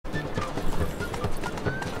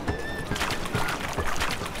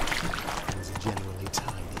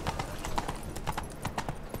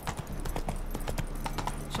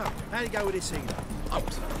How do you go with this either? I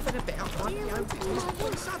was nothing about my own business,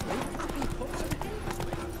 and suddenly he pops in again.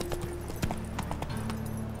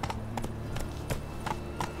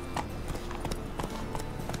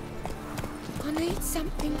 I need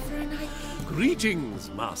something for an ache. Greetings,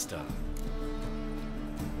 Master.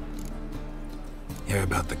 Hear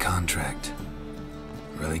about the contract.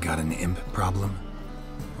 Really got an imp problem?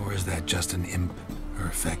 Or is that just an imp or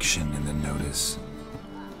affection in the notice?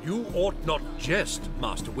 You ought not jest,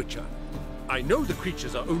 Master Witcher. I know the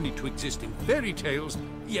creatures are only to exist in fairy tales,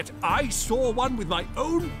 yet I saw one with my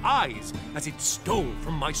own eyes as it stole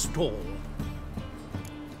from my stall.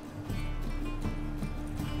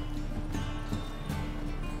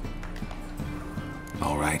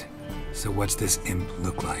 All right. So what's this imp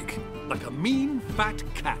look like? Like a mean, fat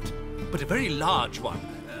cat, but a very large one.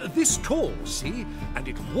 This tall, see? And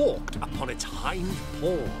it walked upon its hind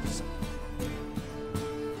paws.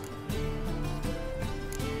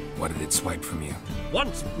 What did it swipe from you?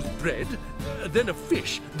 Once it was bread, then a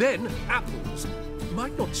fish, then apples.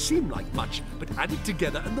 Might not seem like much, but add it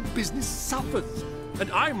together and the business suffers.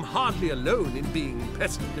 And I'm hardly alone in being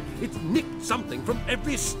pestered. It's nicked something from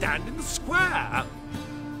every stand in the square.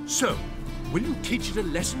 So, will you teach it a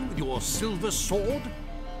lesson with your silver sword?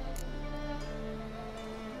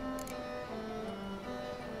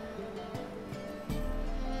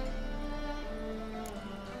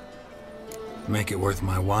 Make it worth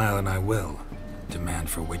my while and I will. Demand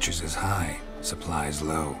for witches is high, supplies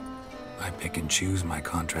low. I pick and choose my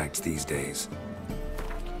contracts these days.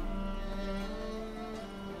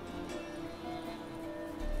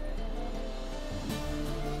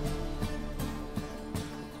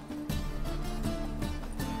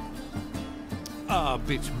 A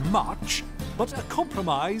bit much, but a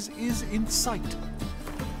compromise is in sight.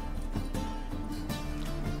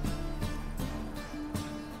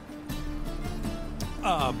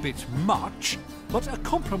 A bit much, but a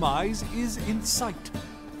compromise is in sight.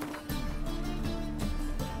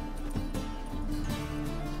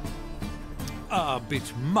 A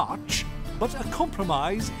bit much, but a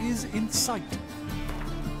compromise is in sight.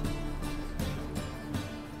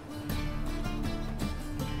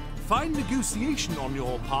 Fine negotiation on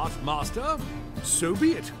your part, Master. So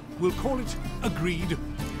be it. We'll call it agreed.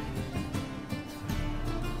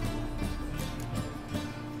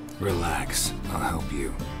 Relax, I'll help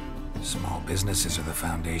you. Small businesses are the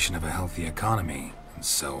foundation of a healthy economy, and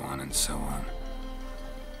so on and so on.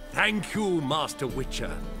 Thank you, Master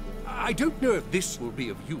Witcher. I don't know if this will be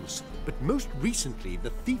of use, but most recently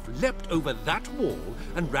the thief leapt over that wall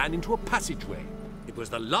and ran into a passageway. It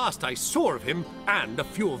was the last I saw of him and a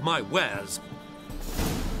few of my wares.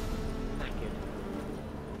 Thank you.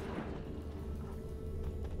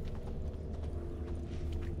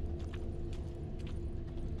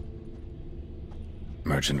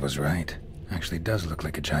 Merchant was right. Actually does look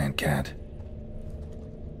like a giant cat.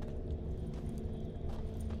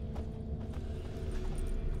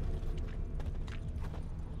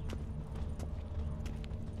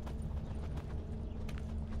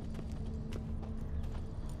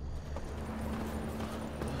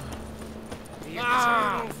 The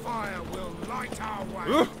eternal fire will light our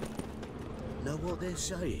way. Know what they're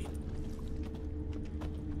saying?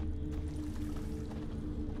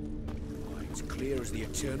 It's clear as the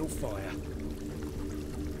eternal fire.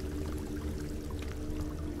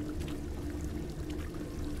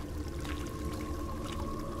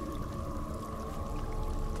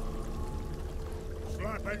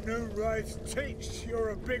 Slap a new race teach you're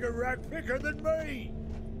a bigger rag picker than me.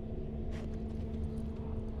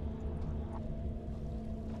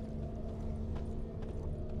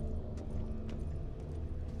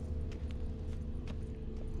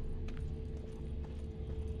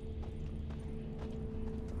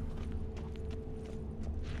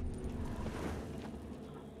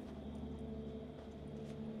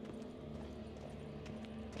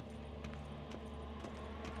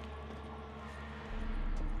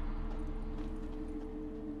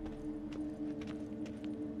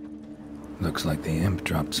 Looks like the imp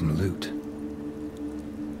dropped some loot.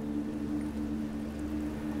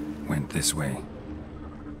 Went this way.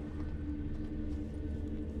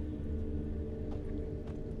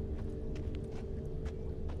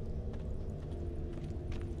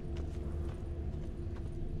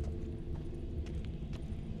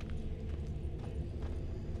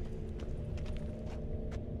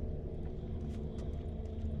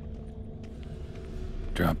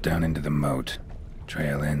 Drop down into the moat.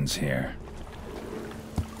 Trail ends here.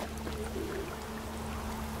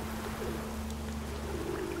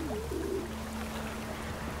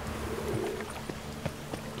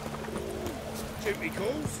 Duty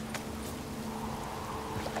calls.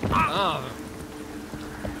 Oi!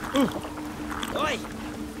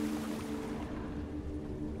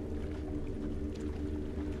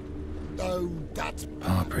 Oh, that's...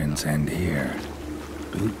 Paw prints end here.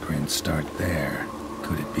 Boot prints start there.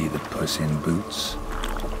 Could it be the Puss in Boots?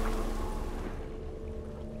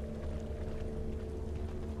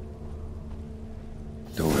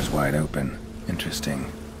 Door's wide open. Interesting.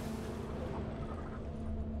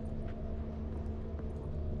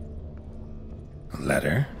 A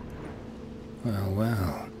letter? Well,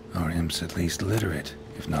 well. Our imp's at least literate,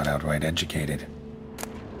 if not outright educated.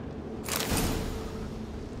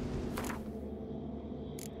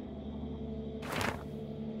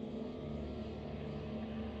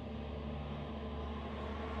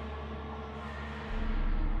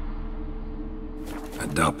 A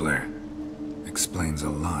doppler. Explains a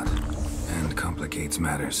lot, and complicates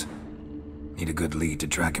matters. Need a good lead to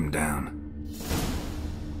track him down.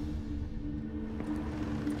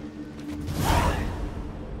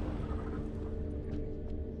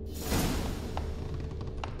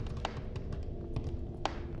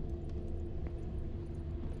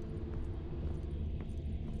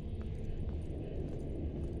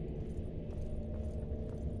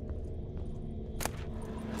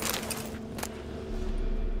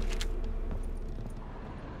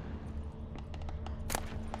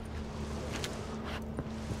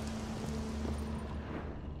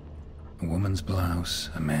 A woman's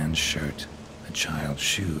blouse, a man's shirt, a child's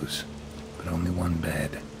shoes, but only one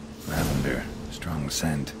bed. Lavender, strong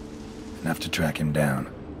scent. Enough to track him down.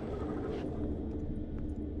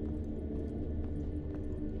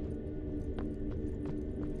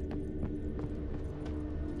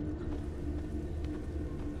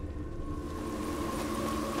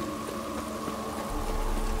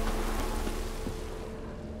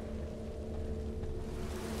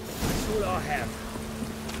 That's all I have.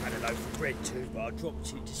 Had a loaf of bread too, but I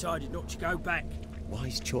dropped it, decided not to go back.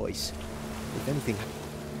 Wise choice. If anything...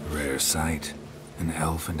 Rare sight. An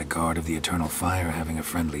elf and a guard of the Eternal Fire having a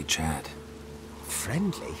friendly chat.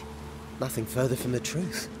 Friendly? Nothing further from the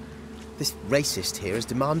truth. This racist here has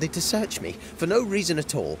demanded to search me, for no reason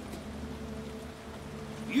at all.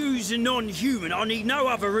 You's a non-human, I need no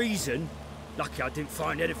other reason. Lucky I didn't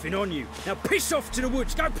find anything on you. Now piss off to the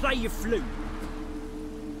woods, go play your flute.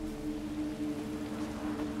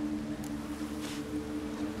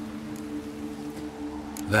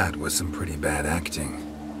 That was some pretty bad acting.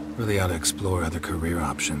 Really ought to explore other career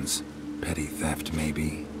options. Petty theft,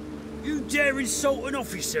 maybe. You dare insult an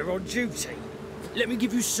officer on duty? Let me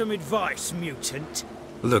give you some advice, mutant.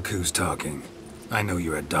 Look who's talking. I know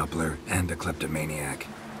you're a doppler and a kleptomaniac.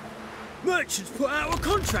 Merchants put out a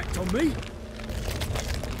contract on me.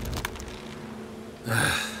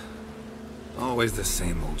 Always the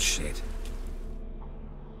same old shit.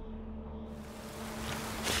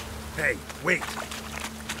 Hey, wait!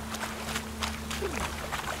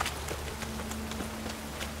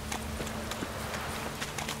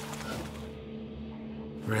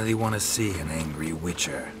 Really want to see an angry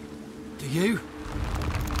witcher. Do you?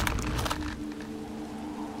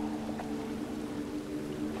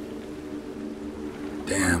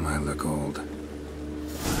 Damn, I look old.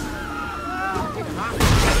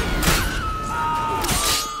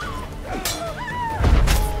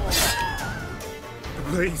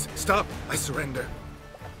 Please, stop. I surrender.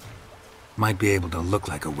 Might be able to look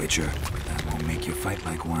like a witcher, but that won't make you fight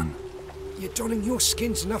like one. You're donning your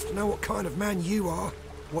skins enough to know what kind of man you are,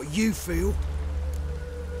 what you feel.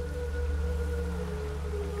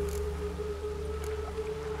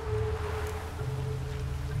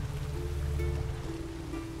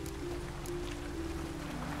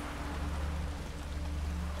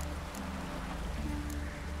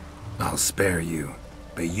 I'll spare you,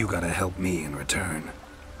 but you gotta help me in return.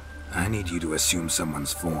 I need you to assume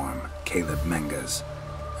someone's form, Caleb Menga's.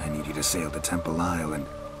 I need you to sail to Temple Isle and...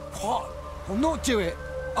 What? I'll not do it.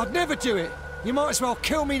 I'd never do it. You might as well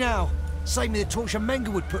kill me now. Save me the torture Menga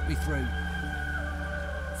would put me through.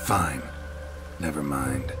 Fine. Never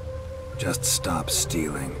mind. Just stop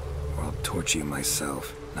stealing, or I'll torture you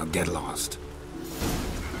myself. Now get lost.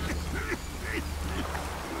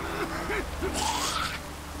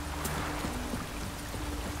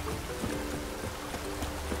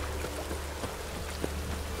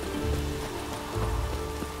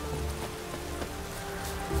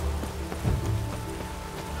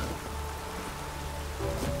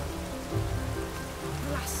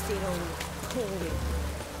 Blasted old Corin.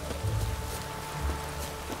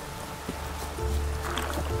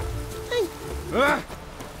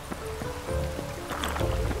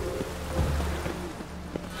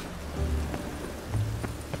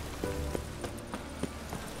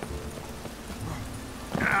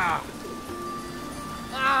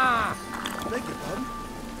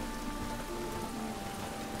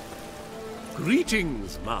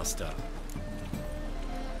 Greetings, Master.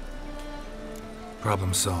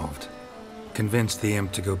 Problem solved. Convinced the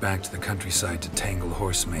imp to go back to the countryside to tangle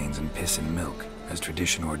horse manes and piss in milk, as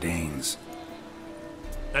tradition ordains.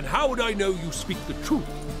 And how would I know you speak the truth?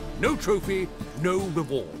 No trophy, no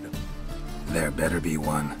reward. There better be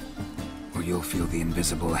one, or you'll feel the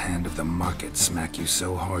invisible hand of the market smack you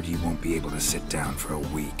so hard you won't be able to sit down for a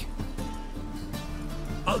week.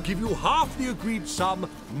 I'll give you half the agreed sum,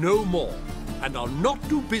 no more. And I'll not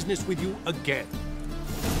do business with you again.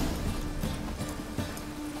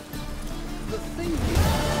 The thing is, you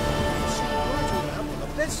see right around one of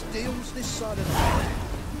the best deals this side of the planet.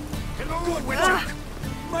 Good, Withcer!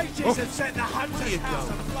 Mages have set the hunter's house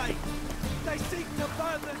aflame. They seek to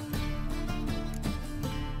burn the...